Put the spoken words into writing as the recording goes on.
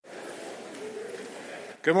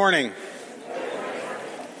Good morning.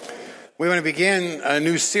 We want to begin a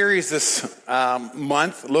new series this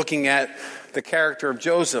month looking at the character of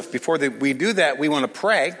Joseph. Before we do that, we want to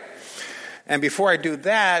pray. And before I do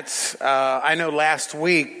that, I know last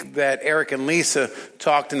week that Eric and Lisa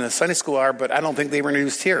talked in the Sunday school hour, but I don't think they were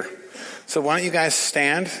introduced here. So why don't you guys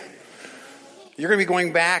stand? You're going to be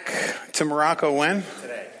going back to Morocco when?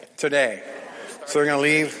 Today. So they're going to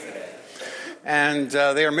leave. And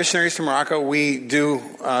they are missionaries to Morocco. We do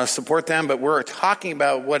support them, but we're talking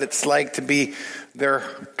about what it's like to be their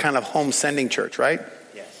kind of home sending church, right?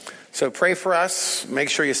 Yes. So pray for us.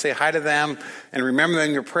 Make sure you say hi to them. And remember them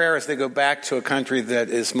in your prayer as they go back to a country that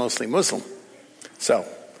is mostly Muslim. So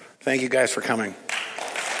thank you guys for coming.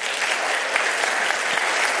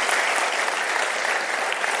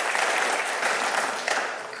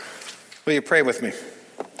 Will you pray with me?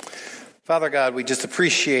 Father God, we just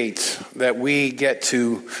appreciate that we get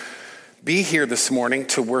to be here this morning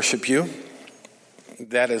to worship you.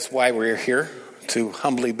 That is why we're here, to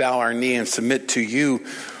humbly bow our knee and submit to you,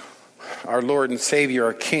 our Lord and Savior,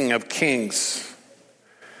 our King of Kings.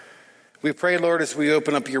 We pray, Lord, as we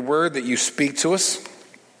open up your word, that you speak to us.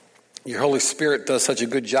 Your Holy Spirit does such a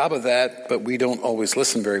good job of that, but we don't always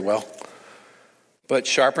listen very well. But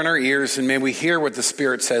sharpen our ears, and may we hear what the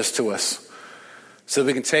Spirit says to us, so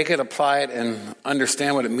we can take it, apply it, and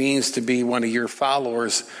understand what it means to be one of your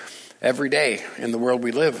followers every day in the world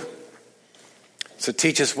we live. So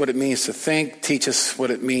teach us what it means to think, teach us what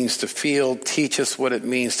it means to feel, teach us what it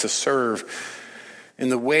means to serve in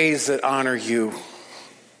the ways that honor you.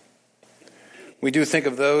 We do think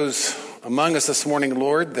of those among us this morning,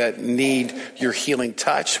 Lord, that need your healing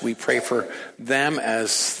touch. We pray for them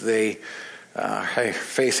as they are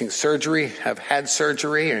facing surgery, have had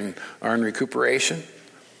surgery, and are in recuperation.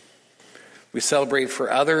 We celebrate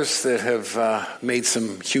for others that have made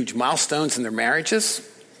some huge milestones in their marriages.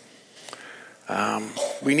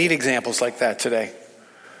 We need examples like that today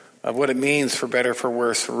of what it means for better, for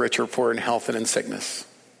worse, for rich or poor, in health and in sickness.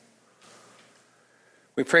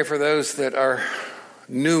 We pray for those that are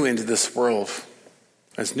new into this world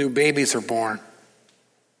as new babies are born.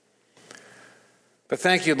 But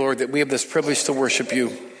thank you, Lord, that we have this privilege to worship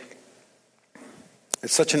you.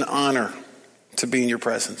 It's such an honor to be in your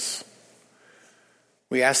presence.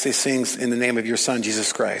 We ask these things in the name of your Son,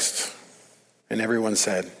 Jesus Christ. And everyone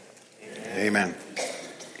said, Amen.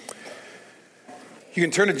 You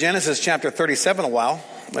can turn to Genesis chapter 37 a while.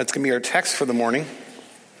 That's going to be our text for the morning.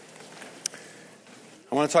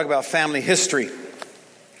 I want to talk about family history.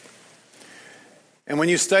 And when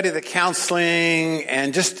you study the counseling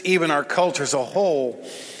and just even our culture as a whole,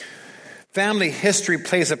 family history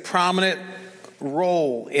plays a prominent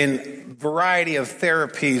role in a variety of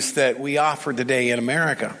therapies that we offer today in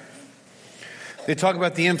America. They talk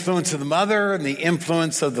about the influence of the mother and the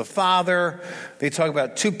influence of the father. They talk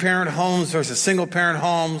about two-parent homes versus single-parent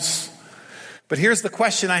homes. But here's the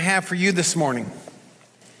question I have for you this morning.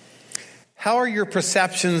 How are your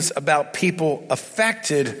perceptions about people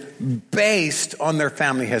affected based on their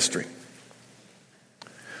family history?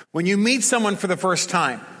 When you meet someone for the first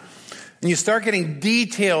time and you start getting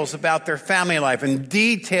details about their family life and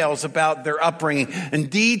details about their upbringing and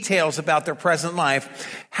details about their present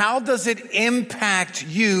life, how does it impact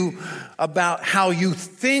you about how you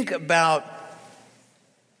think about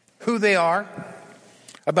who they are,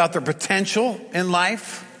 about their potential in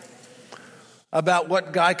life, about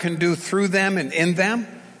what God can do through them and in them?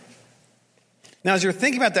 Now, as you're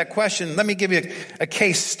thinking about that question, let me give you a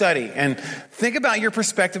case study. And think about your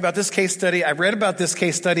perspective about this case study. I read about this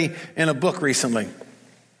case study in a book recently.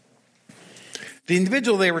 The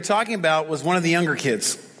individual they were talking about was one of the younger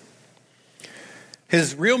kids.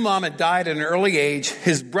 His real mom had died at an early age.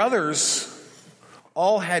 His brothers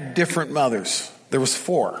all had different mothers. There was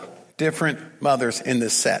 4 different mothers in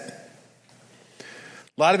this set.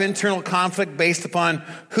 A lot of internal conflict based upon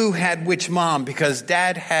who had which mom, because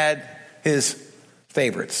dad had his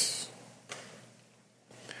favorites.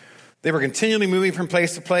 They were continually moving from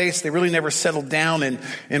place to place. They really never settled down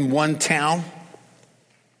in one town.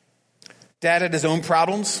 Dad had his own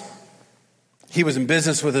problems. He was in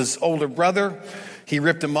business with his older brother. He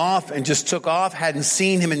ripped him off and just took off. Hadn't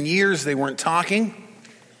seen him in years. They weren't talking.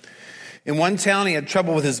 In one town, he had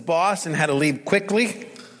trouble with his boss and had to leave quickly.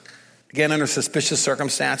 Again, under suspicious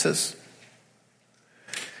circumstances.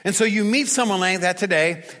 And so you meet someone like that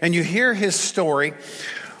today and you hear his story.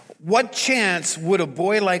 What chance would a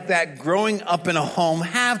boy like that growing up in a home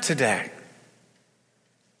have today?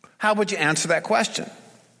 How would you answer that question?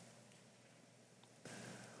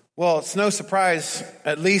 Well, it's no surprise,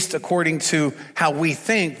 at least according to how we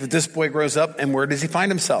think, that this boy grows up and where does he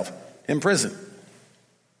find himself? In prison.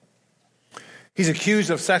 He's accused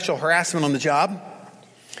of sexual harassment on the job.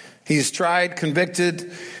 He's tried,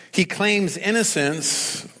 convicted. He claims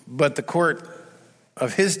innocence, but the court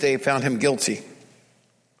of his day found him guilty.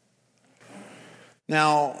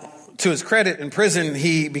 Now, to his credit, in prison,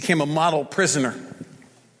 he became a model prisoner.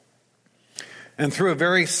 And through a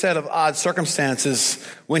very set of odd circumstances,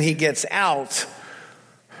 when he gets out,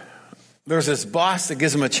 there's this boss that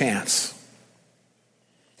gives him a chance.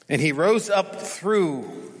 And he rose up through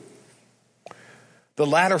the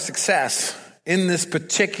ladder of success in this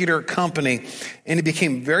particular company, and he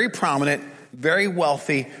became very prominent, very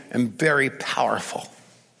wealthy, and very powerful.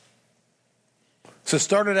 So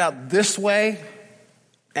started out this way,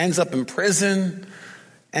 ends up in prison,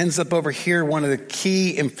 ends up over here, one of the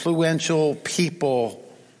key influential people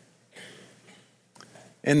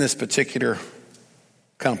in this particular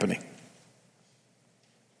company.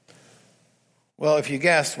 Well, if you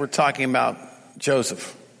guessed, we're talking about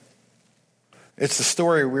Joseph. It's the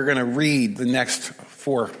story we're going to read the next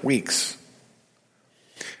 4 weeks.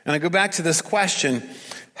 And I go back to this question: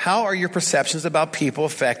 how are your perceptions about people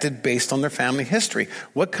affected based on their family history?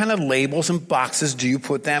 What kind of labels and boxes do you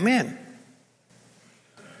put them in?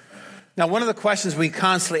 Now, one of the questions we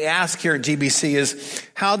constantly ask here at GBC is,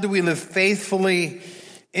 how do we live faithfully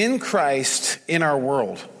in Christ in our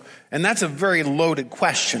world? And that's a very loaded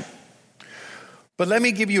question. But let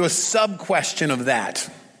me give you a sub-question of that.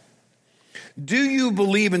 Do you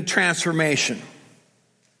believe in transformation?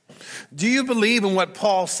 Do you believe in what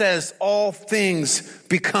Paul says, all things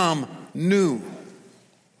become new?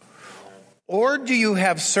 Or do you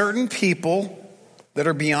have certain people that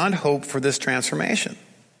are beyond hope for this transformation?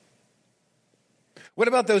 What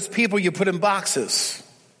about those people you put in boxes?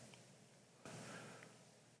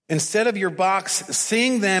 Instead of your box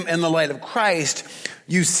seeing them in the light of Christ,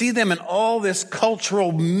 you see them in all this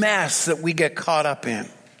cultural mess that we get caught up in.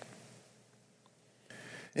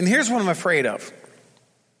 And here's what I'm afraid of.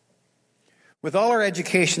 With all our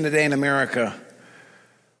education today in America,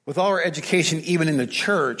 with all our education even in the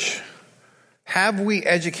church, have we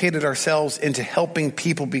educated ourselves into helping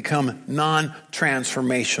people become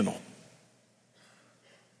non-transformational?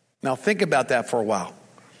 Now think about that for a while.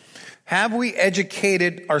 Have we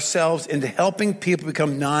educated ourselves into helping people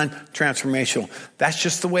become non-transformational? That's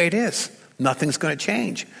just the way it is. Nothing's going to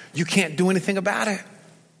change. You can't do anything about it.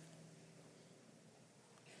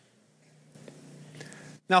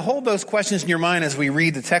 Now hold those questions in your mind as we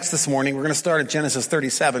read the text this morning. We're going to start at Genesis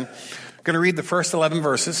 37. We're going to read the first 11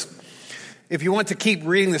 verses. If you want to keep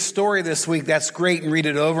reading the story this week, that's great, and read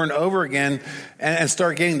it over and over again and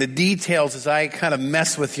start getting the details as I kind of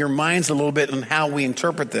mess with your minds a little bit on how we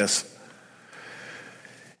interpret this.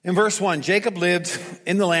 In verse 1, Jacob lived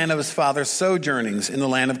in the land of his father's sojournings in the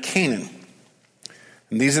land of Canaan.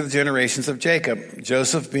 And these are the generations of Jacob.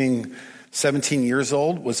 Joseph, being 17 years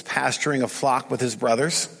old, was pasturing a flock with his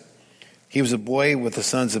brothers. He was a boy with the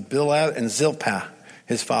sons of Bilhah and Zilpah,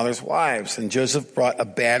 his father's wives, and Joseph brought a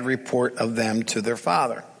bad report of them to their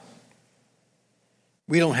father.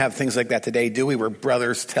 We don't have things like that today, do we, where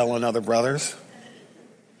brothers tell on other brothers?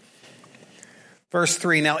 Verse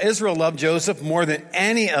 3, now Israel loved Joseph more than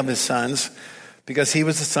any of his sons because he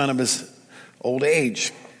was the son of his old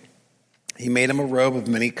age. He made him a robe of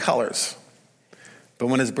many colors. But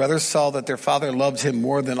when his brothers saw that their father loved him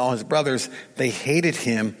more than all his brothers, they hated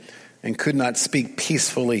him and could not speak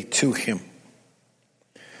peacefully to him.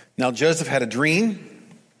 Now Joseph had a dream,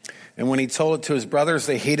 and when he told it to his brothers,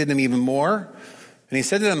 they hated him even more. And he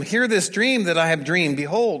said to them, hear this dream that I have dreamed.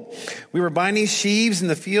 Behold, we were binding sheaves in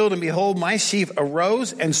the field, and behold, my sheaf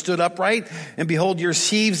arose and stood upright, and behold, your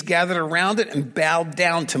sheaves gathered around it and bowed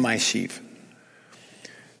down to my sheaf.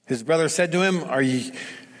 His brothers said to him,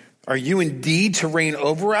 Are you indeed to reign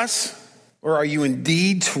over us? Or are you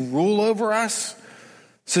indeed to rule over us?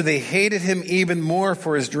 So they hated him even more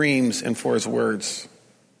for his dreams and for his words.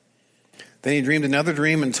 Then he dreamed another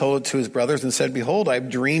dream and told it to his brothers and said, behold, I've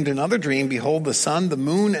dreamed another dream. Behold, the sun, the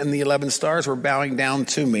moon, and the 11 stars were bowing down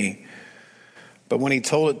to me. But when he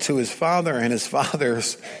told it to his father and his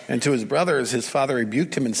fathers and to his brothers, his father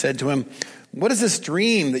rebuked him and said to him, what is this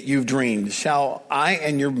dream that you've dreamed? Shall I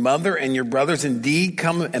and your mother and your brothers indeed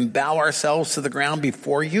come and bow ourselves to the ground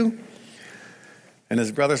before you? And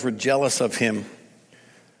his brothers were jealous of him,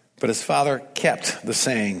 but his father kept the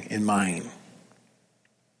saying in mind.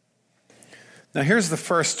 Now here's the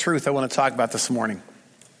first truth I want to talk about this morning.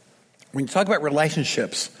 When you talk about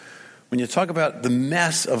relationships, when you talk about the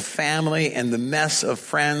mess of family and the mess of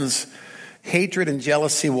friends, hatred and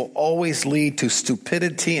jealousy will always lead to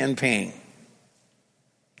stupidity and pain.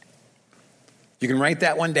 You can write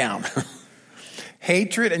that one down.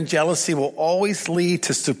 Hatred and jealousy will always lead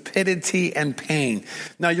to stupidity and pain.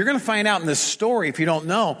 Now, you're going to find out in this story, if you don't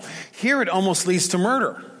know, here it almost leads to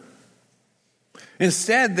murder.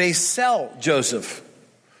 Instead, they sell Joseph,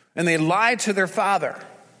 and they lie to their father.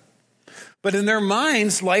 But in their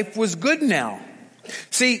minds, life was good now.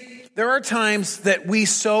 See, there are times that we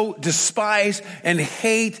so despise and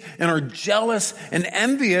hate and are jealous and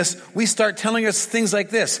envious, we start telling us things like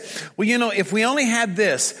this. Well, you know, if we only had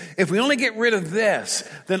this, if we only get rid of this,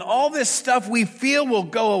 then all this stuff we feel will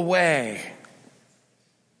go away.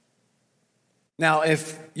 Now,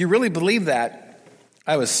 if you really believe that,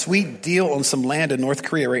 I have a sweet deal on some land in North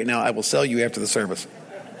Korea right now. I will sell you after the service.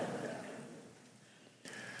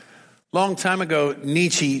 Long time ago,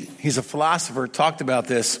 Nietzsche, he's a philosopher, talked about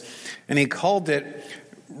this, and he called it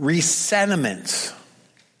resentiment.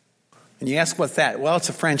 And you ask what's that? Well, it's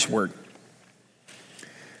a French word.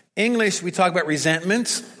 English, we talk about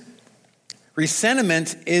resentment.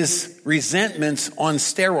 Resentment is resentment on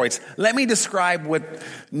steroids. Let me describe what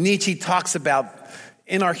Nietzsche talks about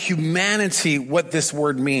in our humanity, what this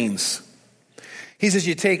word means. He says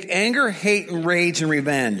you take anger, hate, and rage and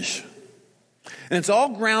revenge. And it's all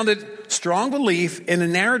grounded, strong belief in a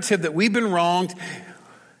narrative that we've been wronged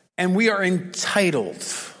and we are entitled.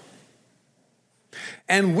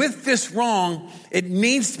 And with this wrong, it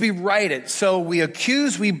needs to be righted. So we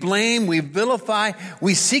accuse, we blame, we vilify,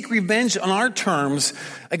 we seek revenge on our terms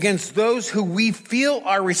against those who we feel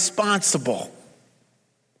are responsible.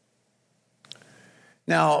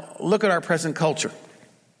 Now, look at our present culture.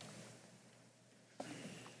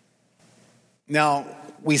 Now,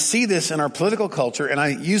 we see this in our political culture, and I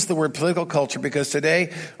use the word political culture because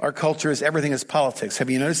today our culture is everything is politics.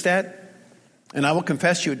 Have you noticed that? And I will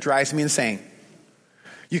confess to you, it drives me insane.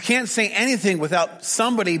 You can't say anything without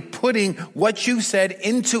somebody putting what you said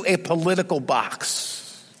into a political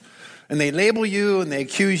box. And they label you, and they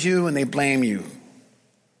accuse you, and they blame you.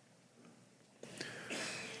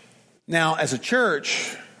 Now, as a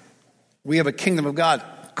church, we have a kingdom of God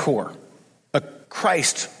core, a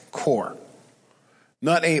Christ core.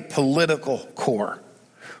 Not a political core.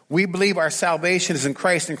 We believe our salvation is in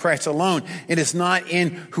Christ and Christ alone. It is not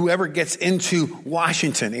in whoever gets into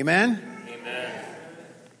Washington. Amen? Amen.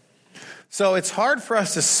 So it's hard for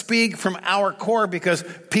us to speak from our core because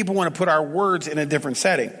people want to put our words in a different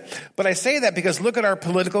setting. But I say that because look at our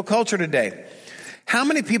political culture today. How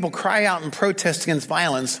many people cry out and protest against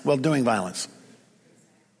violence while doing violence?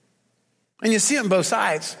 And you see it on both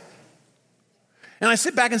sides. And I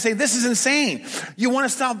sit back and say, this is insane. You want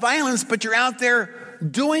to stop violence, but you're out there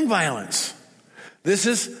doing violence. This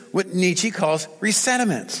is what Nietzsche calls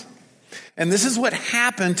resentment. And this is what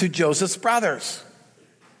happened to Joseph's brothers.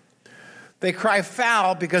 They cry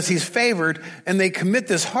foul because he's favored, and they commit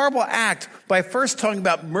this horrible act by first talking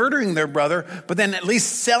about murdering their brother, but then at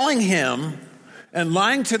least selling him and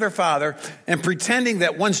lying to their father and pretending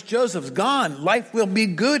that once Joseph's gone, life will be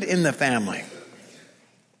good in the family.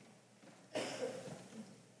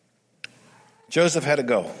 Joseph had to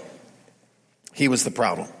go. He was the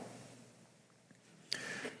problem.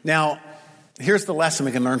 Now, here's the lesson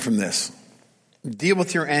we can learn from this. Deal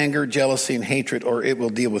with your anger, jealousy, and hatred, or it will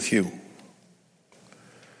deal with you.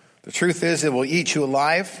 The truth is, it will eat you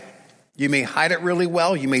alive. You may hide it really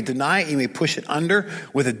well. You may deny it. You may push it under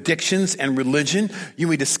with addictions and religion. You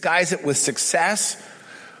may disguise it with success.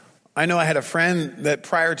 I know I had a friend that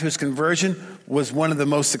prior to his conversion was one of the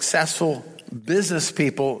most successful business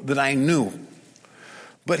people that I knew.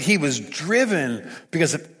 But he was driven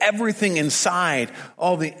because of everything inside,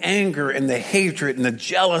 all the anger and the hatred and the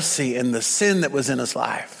jealousy and the sin that was in his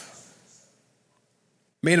life.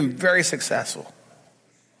 Made him very successful.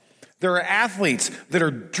 There are athletes that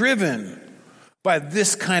are driven by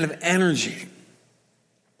this kind of energy.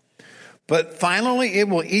 But finally, it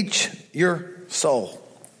will eat your soul.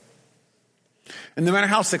 And no matter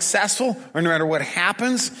how successful or no matter what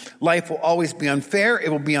happens, life will always be unfair. It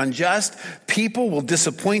will be unjust. People will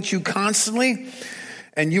disappoint you constantly.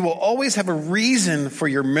 And you will always have a reason for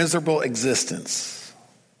your miserable existence.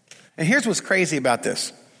 And here's what's crazy about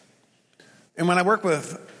this. And when I work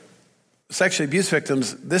with sexual abuse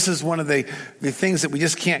victims, this is one of the things that we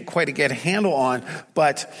just can't quite get a handle on.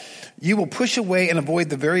 But you will push away and avoid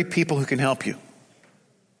the very people who can help you.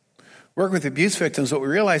 Working with abuse victims, what we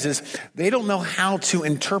realize is they don't know how to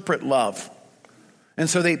interpret love. And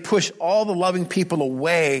so they push all the loving people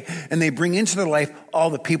away, and they bring into their life all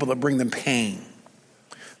the people that bring them pain.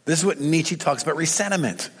 This is what Nietzsche talks about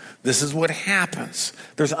resentment. This is what happens.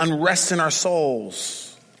 There's unrest in our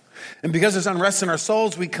souls. And because there's unrest in our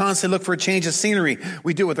souls, we constantly look for a change of scenery.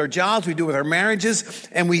 We do it with our jobs, we do it with our marriages,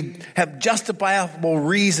 and we have justifiable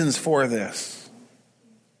reasons for this.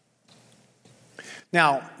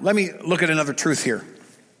 Now, let me look at another truth here.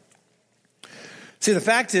 See, the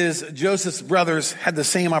fact is, Joseph's brothers had the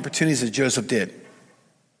same opportunities as Joseph did.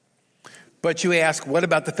 But you ask, what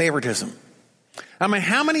about the favoritism? I mean,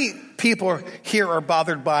 how many people here are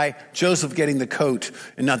bothered by Joseph getting the coat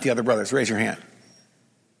and not the other brothers? Raise your hand.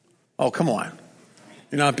 Oh, come on.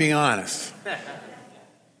 You're not being honest.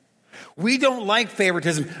 We don't like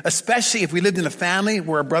favoritism, especially if we lived in a family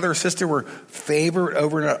where a brother or sister were favored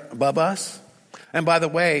over and above us. And by the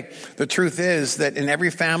way, the truth is that in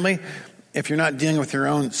every family, if you're not dealing with your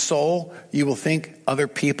own soul, you will think other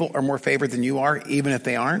people are more favored than you are, even if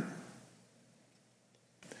they aren't.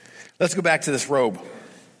 Let's go back to this robe.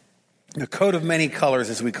 The coat of many colors,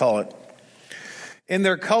 as we call it. In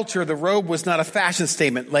their culture, the robe was not a fashion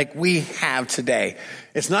statement like we have today.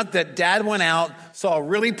 It's not that dad went out, saw a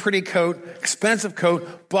really pretty coat, expensive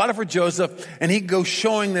coat, bought it for Joseph, and he'd go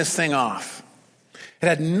showing this thing off. It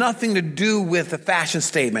had nothing to do with a fashion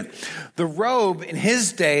statement. The robe in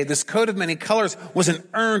his day, this coat of many colors, was an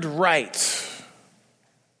earned right.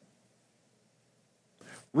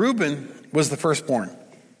 Reuben was the firstborn.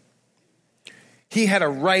 He had a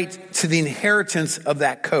right to the inheritance of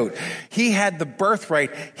that coat. He had the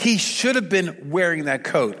birthright. He should have been wearing that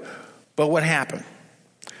coat. But what happened?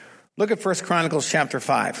 Look at 1 Chronicles chapter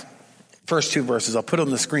 5. First 2 verses. I'll put it on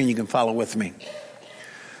the screen. You can follow with me.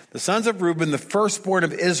 The sons of Reuben, the firstborn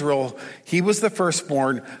of Israel, he was the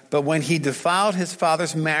firstborn, but when he defiled his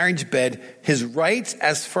father's marriage bed, his rights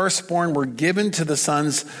as firstborn were given to the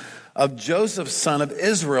sons of Joseph, son of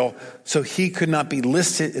Israel, so he could not be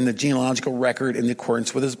listed in the genealogical record in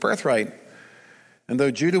accordance with his birthright. And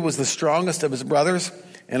though Judah was the strongest of his brothers,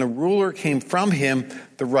 and a ruler came from him,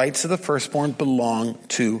 the rights of the firstborn belonged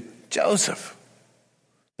to Joseph.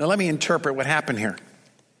 Now let me interpret what happened here.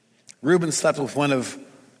 Reuben slept with one of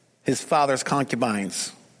his father's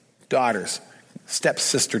concubines, daughters,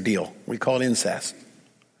 stepsister deal. We call it incest.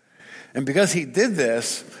 And because he did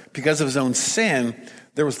this, because of his own sin,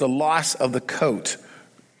 there was the loss of the coat.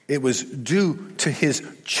 It was due to his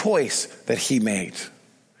choice that he made.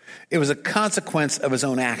 It was a consequence of his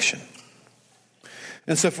own action.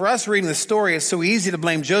 And so for us reading the story, it's so easy to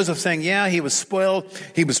blame Joseph, saying, yeah, he was spoiled,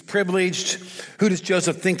 he was privileged. Who does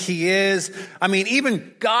Joseph think he is? I mean,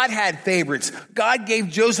 even God had favorites. God gave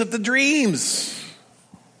Joseph the dreams.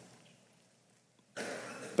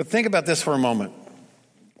 But think about this for a moment.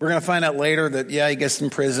 We're going to find out later that, yeah, he gets in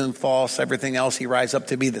prison, false, everything else. He rises up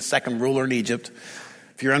to be the second ruler in Egypt,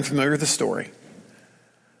 if you're unfamiliar with the story.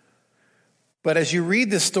 But as you read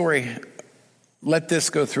this story, let this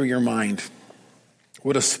go through your mind.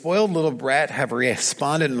 Would a spoiled little brat have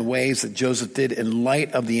responded in ways that Joseph did in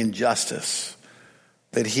light of the injustice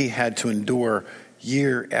that he had to endure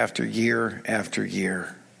year after year after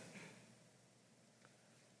year?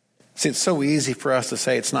 See, it's so easy for us to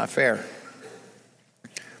say it's not fair.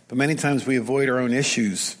 But many times we avoid our own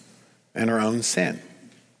issues and our own sin.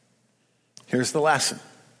 Here's the lesson.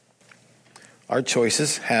 Our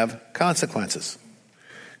choices have consequences.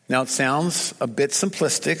 Now, it sounds a bit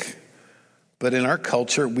simplistic, but in our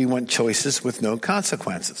culture, we want choices with no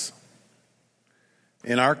consequences.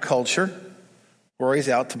 In our culture, we're always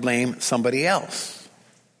out to blame somebody else.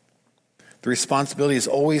 The responsibility is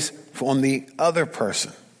always on the other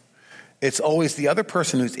person. It's always the other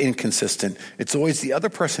person who's inconsistent. It's always the other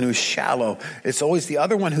person who's shallow. It's always the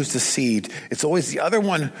other one who's deceived. It's always the other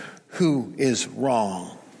one who is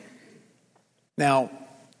wrong. Now,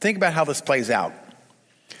 think about how this plays out.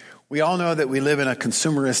 We all know that we live in a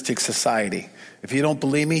consumeristic society. If you don't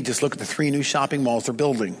believe me, just look at the 3 new shopping malls they're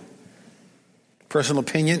building. Personal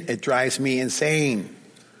opinion, it drives me insane.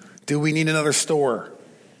 Do we need another store?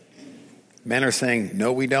 Men are saying,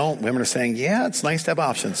 no, we don't. Women are saying, yeah, it's nice to have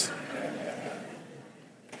options.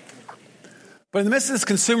 But in the midst of this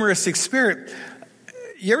consumeristic spirit,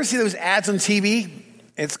 you ever see those ads on TV?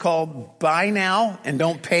 It's called Buy Now and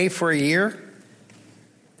Don't Pay for a Year.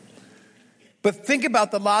 But think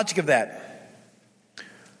about the logic of that.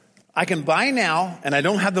 I can buy now and I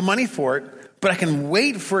don't have the money for it, but I can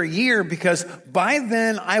wait for a year because by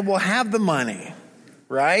then I will have the money,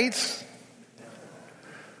 right?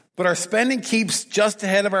 But our spending keeps just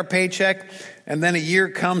ahead of our paycheck, and then a year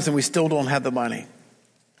comes and we still don't have the money.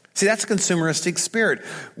 See, that's a consumeristic spirit.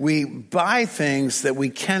 We buy things that we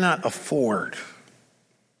cannot afford.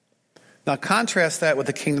 Now, contrast that with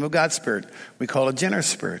the kingdom of God spirit. We call it a generous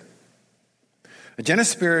spirit. A generous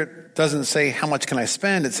spirit doesn't say, how much can I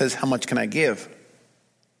spend? It says, how much can I give?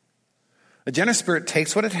 A generous spirit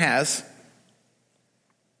takes what it has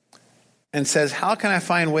and says, how can I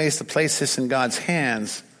find ways to place this in God's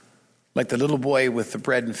hands, like the little boy with the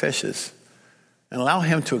bread and fishes? and allow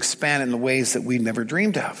him to expand in the ways that we never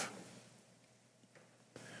dreamed of.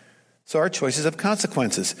 So our choices have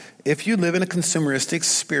consequences. If you live in a consumeristic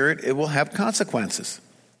spirit, it will have consequences.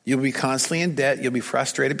 You'll be constantly in debt. You'll be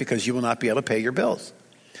frustrated because you will not be able to pay your bills.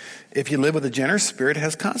 If you live with a generous spirit, it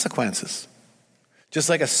has consequences. Just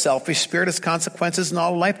like a selfish spirit has consequences in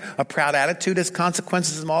all of life, a proud attitude has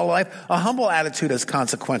consequences in all of life, a humble attitude has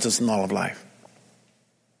consequences in all of life.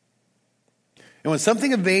 And when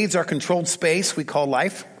something invades our controlled space we call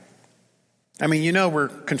life, we're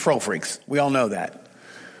control freaks. We all know that.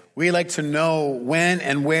 We like to know when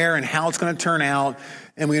and where and how it's going to turn out,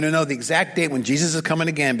 and we want to know the exact date when Jesus is coming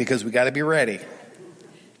again because we got to be ready.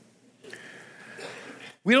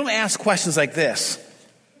 We don't ask questions like this.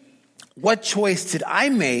 What choice did I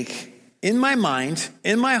make in my mind,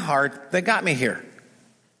 in my heart, that got me here?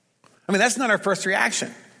 That's not our first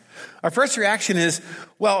reaction. Our first reaction is,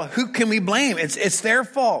 well, who can we blame? It's their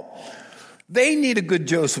fault. They need a good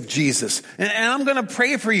dose of Jesus. And I'm going to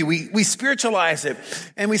pray for you. We spiritualize it.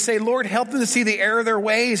 And we say, Lord, help them to see the error of their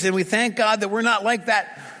ways. And we thank God that we're not like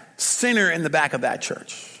that sinner in the back of that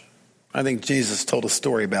church. I think Jesus told a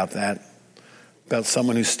story about that. About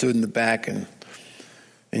someone who stood in the back and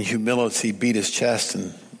in humility beat his chest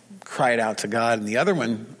and cried out to God. And the other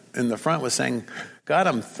one in the front was saying, God,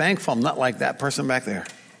 I'm thankful I'm not like that person back there.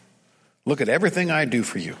 Look at everything I do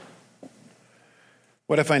for you.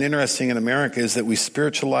 What I find interesting in America is that we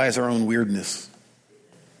spiritualize our own weirdness.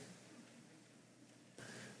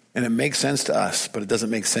 And it makes sense to us, but it doesn't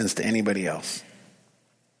make sense to anybody else.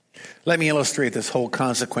 Let me illustrate this whole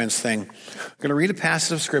consequence thing. I'm going to read a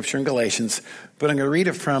passage of Scripture in Galatians, but I'm going to read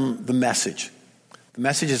it from the Message. The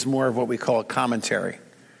Message is more of what we call a commentary.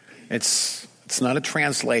 It's not a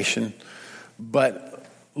translation, but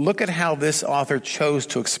look at how this author chose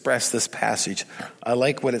to express this passage. I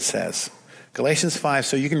like what it says. Galatians 5,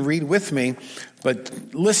 so you can read with me,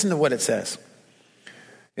 but listen to what it says.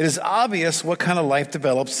 It is obvious what kind of life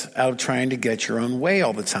develops out of trying to get your own way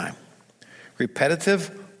all the time.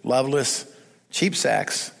 Repetitive, loveless, cheap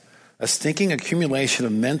sex, a stinking accumulation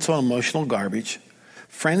of mental and emotional garbage,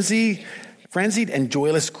 frenzied and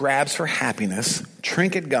joyless grabs for happiness,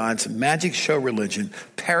 trinket gods, magic show religion,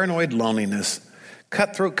 paranoid loneliness,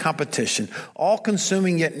 cutthroat competition,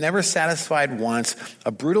 all-consuming yet never satisfied wants,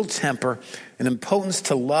 a brutal temper, an impotence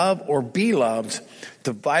to love or be loved,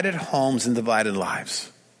 divided homes and divided lives.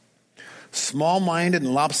 Small-minded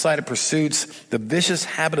and lopsided pursuits, the vicious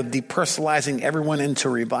habit of depersonalizing everyone into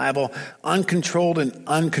revival, uncontrolled and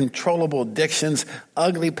uncontrollable addictions,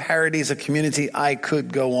 ugly parodies of community, I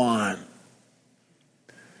could go on.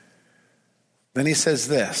 Then he says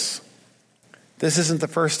this isn't the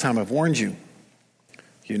first time I've warned you.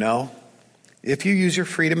 If you use your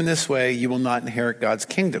freedom in this way, you will not inherit God's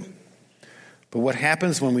kingdom. But what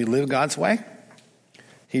happens when we live God's way?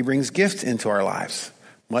 He brings gifts into our lives.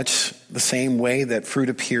 Much the same way that fruit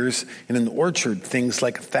appears in an orchard, things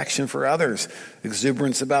like affection for others,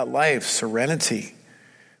 exuberance about life, serenity.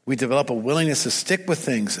 We develop a willingness to stick with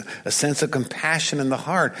things, a sense of compassion in the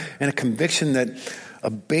heart, and a conviction that a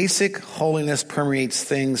basic holiness permeates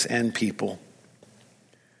things and people.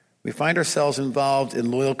 We find ourselves involved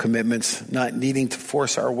in loyal commitments, not needing to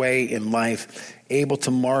force our way in life, able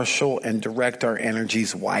to marshal and direct our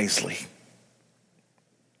energies wisely.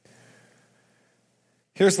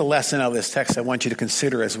 Here's the lesson out of this text I want you to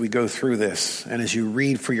consider as we go through this and as you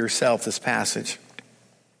read for yourself this passage.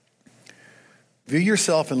 View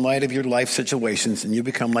yourself in light of your life situations and you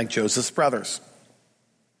become like Joseph's brothers.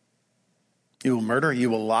 You will murder,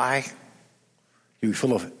 you will lie, you'll be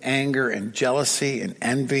full of anger and jealousy and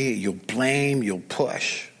envy, you'll blame, you'll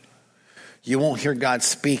push. You won't hear God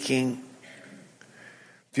speaking.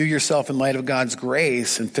 View yourself in light of God's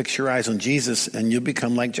grace and fix your eyes on Jesus and you'll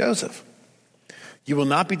become like Joseph. You will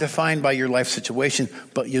not be defined by your life situation,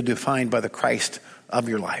 but you're defined by the Christ of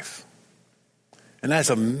your life. And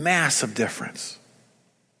that's a massive difference.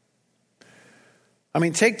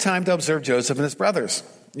 Take time to observe Joseph and his brothers.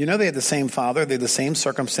 They had the same father, they had the same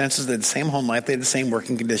circumstances, they had the same home life, they had the same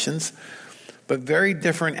working conditions, but very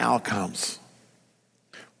different outcomes.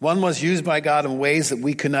 One was used by God in ways that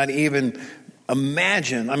we could not even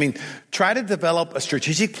imagine. Try to develop a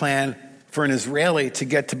strategic plan for an Israeli to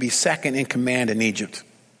get to be second in command in Egypt.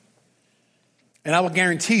 And I will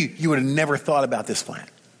guarantee you would have never thought about this plan.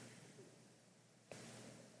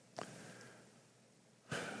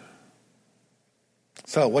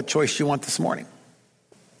 So, what choice do you want this morning?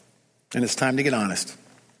 And it's time to get honest.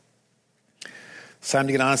 It's time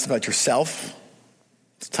to get honest about yourself.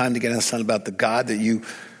 It's time to get honest about the God that you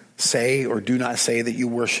say or do not say that you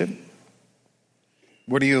worship.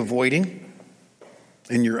 What are you avoiding?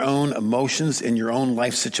 in your own emotions, in your own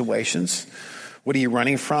life situations? What are you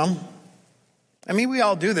running from? I mean, we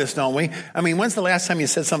all do this, don't we? I mean, when's the last time you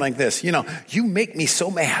said something like this? You make me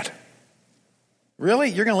so mad. Really?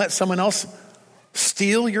 You're going to let someone else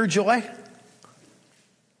steal your joy?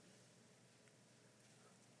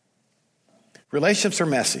 Relationships are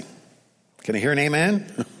messy. Can I hear an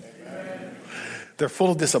amen? Amen. They're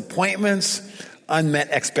full of disappointments, unmet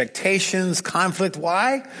expectations, conflict.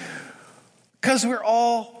 Why? Because we're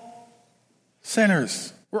all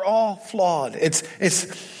sinners. We're all flawed. It's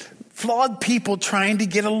flawed people trying to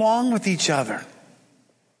get along with each other.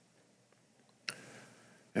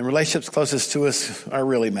 And relationships closest to us are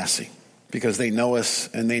really messy because they know us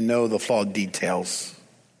and they know the flawed details.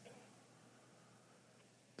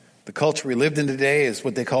 The culture we lived in today is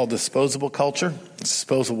what they call disposable culture.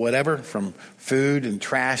 Disposable whatever, from food and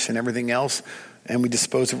trash and everything else. And we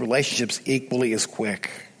dispose of relationships equally as quick.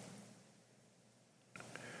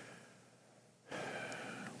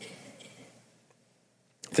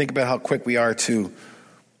 Think about how quick we are to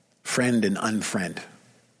friend and unfriend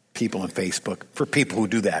people on Facebook. For people who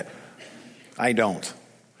do that. I don't.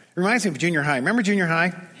 It reminds me of junior high. Remember junior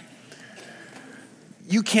high?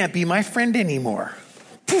 You can't be my friend anymore.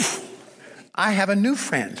 Poof. I have a new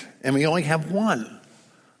friend, and we only have one.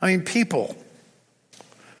 I mean, people.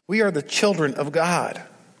 We are the children of God.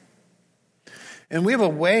 And we have a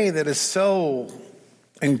way that is so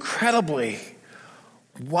incredibly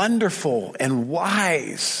wonderful and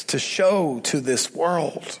wise to show to this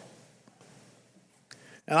world.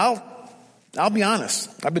 And I'll be honest.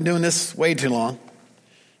 I've been doing this way too long.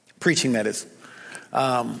 Preaching, that is.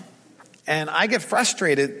 And I get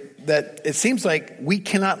frustrated that it seems like we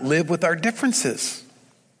cannot live with our differences.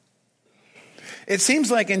 It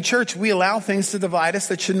seems like in church we allow things to divide us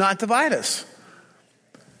that should not divide us.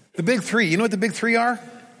 The big three. You know what the big three are?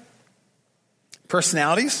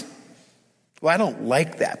 Personalities. Well, I don't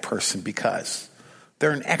like that person because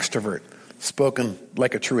they're an extrovert, spoken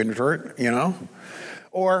like a true introvert,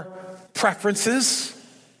 Or preferences,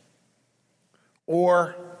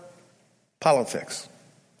 or politics.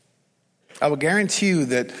 I will guarantee you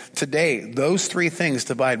that today, those three things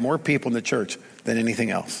divide more people in the church than anything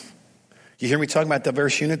else. You hear me talking about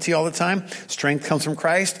diverse unity all the time? Strength comes from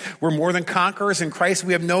Christ. We're more than conquerors in Christ.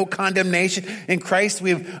 We have no condemnation. In Christ, we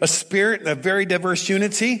have a spirit and a very diverse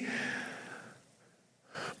unity.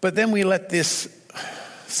 But then we let this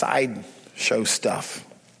side show stuff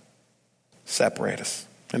separate us.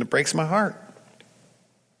 And it breaks my heart.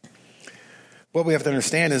 What we have to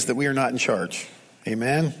understand is that we are not in charge.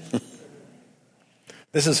 Amen?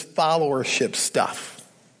 This is followership stuff.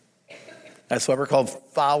 That's why we're called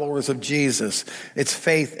followers of Jesus. It's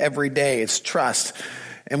faith every day. It's trust.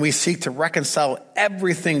 And we seek to reconcile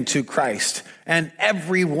everything to Christ and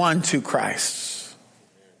everyone to Christ.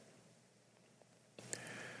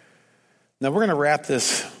 Now we're going to wrap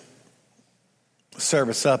this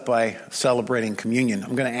service up by celebrating communion.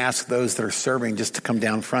 I'm going to ask those that are serving just to come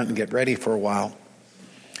down front and get ready for a while.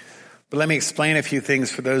 But let me explain a few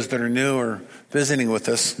things for those that are new or visiting with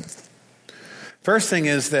us. First thing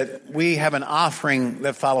is that we have an offering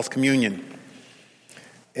that follows communion.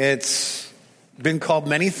 It's been called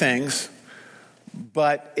many things,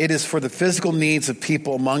 but it is for the physical needs of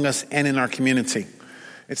people among us and in our community.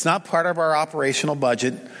 It's not part of our operational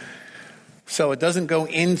budget, so it doesn't go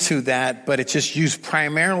into that, but it's just used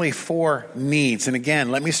primarily for needs. And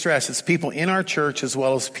again, let me stress, it's people in our church as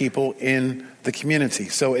well as people in the community.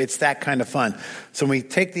 So it's that kind of fun. So when we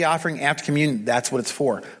take the offering after communion, that's what it's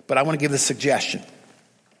for. But I want to give this suggestion.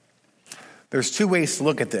 There's two ways to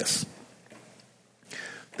look at this.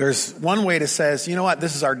 There's one way that says, you know what,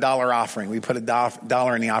 this is our dollar offering. We put a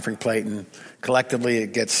dollar in the offering plate and collectively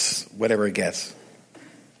it gets whatever it gets.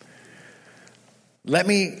 Let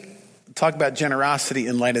me talk about generosity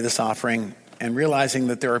in light of this offering and realizing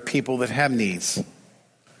that there are people that have needs.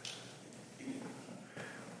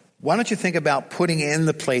 Why don't you think about putting in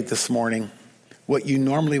the plate this morning what you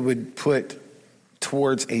normally would put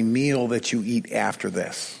towards a meal that you eat after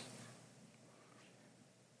this?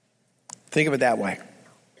 Think of it that way.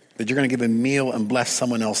 That you're going to give a meal and bless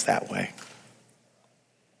someone else that way.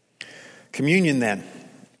 Communion then.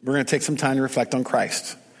 We're going to take some time to reflect on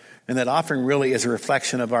Christ. And that offering really is a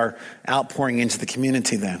reflection of our outpouring into the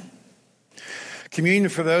community then. Communion,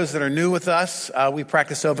 for those that are new with us, we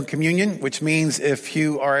practice open communion, which means if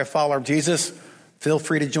you are a follower of Jesus, feel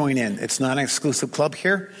free to join in. It's not an exclusive club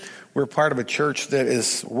here. We're part of a church that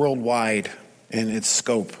is worldwide in its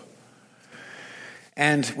scope.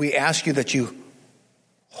 And we ask you that you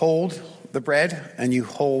hold the bread and you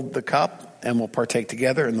hold the cup, and we'll partake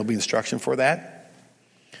together, and there'll be instruction for that.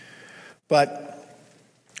 But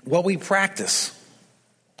what we practice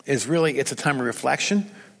is really, it's a time of reflection,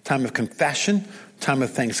 time of confession, time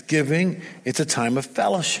of thanksgiving. It's a time of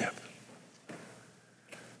fellowship.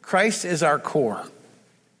 Christ is our core.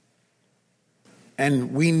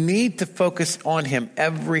 And we need to focus on him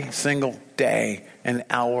every single day and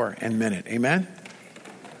hour and minute. Amen?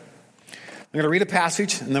 I'm going to read a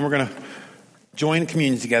passage, and then we're going to join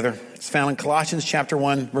communion together. It's found in Colossians chapter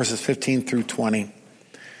 1, verses 15 through 20.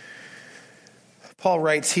 Paul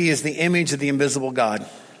writes, "He is the image of the invisible God,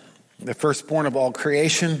 the firstborn of all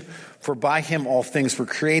creation. For by him all things were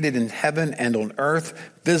created in heaven and on earth,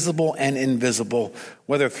 visible and invisible,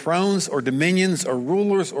 whether thrones or dominions or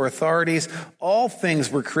rulers or authorities. All things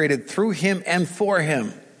were created through him and for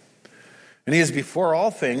him. And he is before all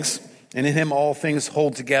things, and in him all things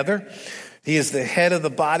hold together. He is the head of the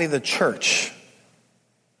body, the church.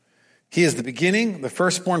 He is the beginning, the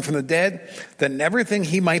firstborn from the dead, that in everything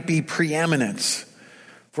he might be preeminent.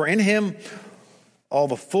 For in him all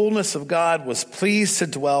the fullness of God was pleased to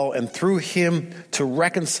dwell, and through him to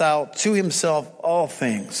reconcile to himself all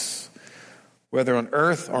things, whether on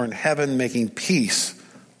earth or in heaven, making peace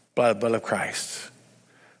by the blood of Christ."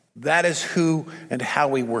 That is who and how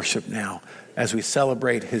we worship now as we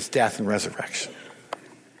celebrate his death and resurrection.